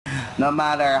No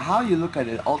matter how you look at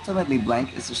it, ultimately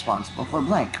blank is responsible for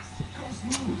blank.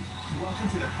 Welcome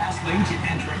to the fast lane to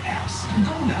Android apps.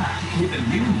 Go now with the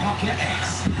new Nokia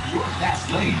X. Your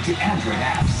fast lane to Android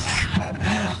apps.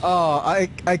 Oh,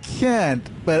 I can't,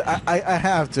 but I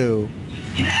have to.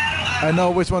 I know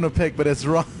which one to pick, but it's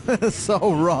wrong. It's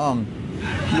so wrong.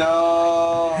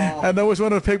 No. I know which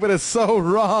one to pick, but it's so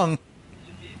wrong.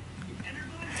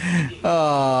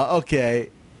 Okay.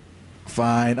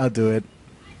 Fine, I'll do it.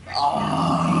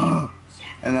 Oh.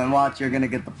 And then watch, you're gonna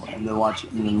get the point. And then watch,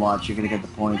 you're gonna get the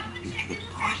point.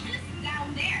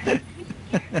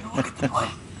 Look at the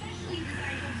point.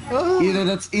 Either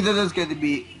that's going to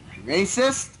be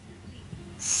racist,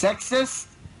 sexist,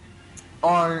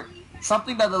 or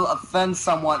something that will offend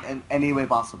someone in any way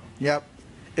possible. Yep.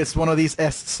 It's one of these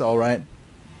S's, alright.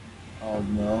 Oh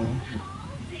no.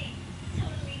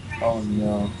 Oh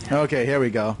no. Okay, here we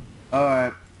go.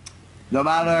 Alright. No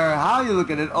matter how you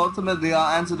look at it, ultimately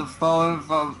I'll answer the phone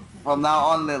from now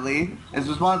on. Lily is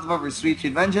responsible for sweet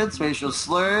treat vengeance, racial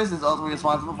slurs, is ultimately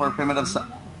responsible for primitive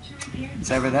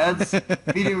severed heads.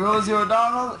 Feeding Rosie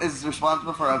O'Donnell is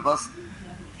responsible for a bus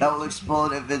that will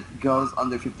explode if it goes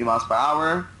under 50 miles per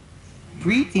hour.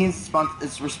 Preteens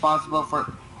is responsible for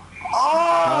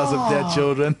House of Dead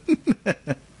Children.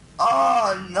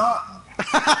 Oh no.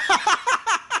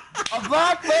 A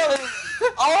black man.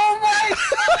 Oh my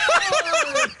god!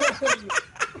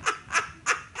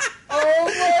 Oh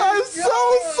my I'm so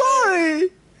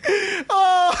sorry!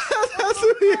 Oh, that has to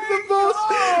be the most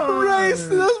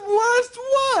racist, worst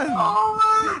one! Oh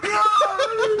my god!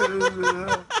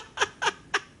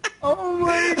 Oh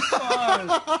my god!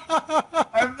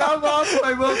 I've now lost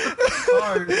my multiple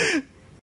cards.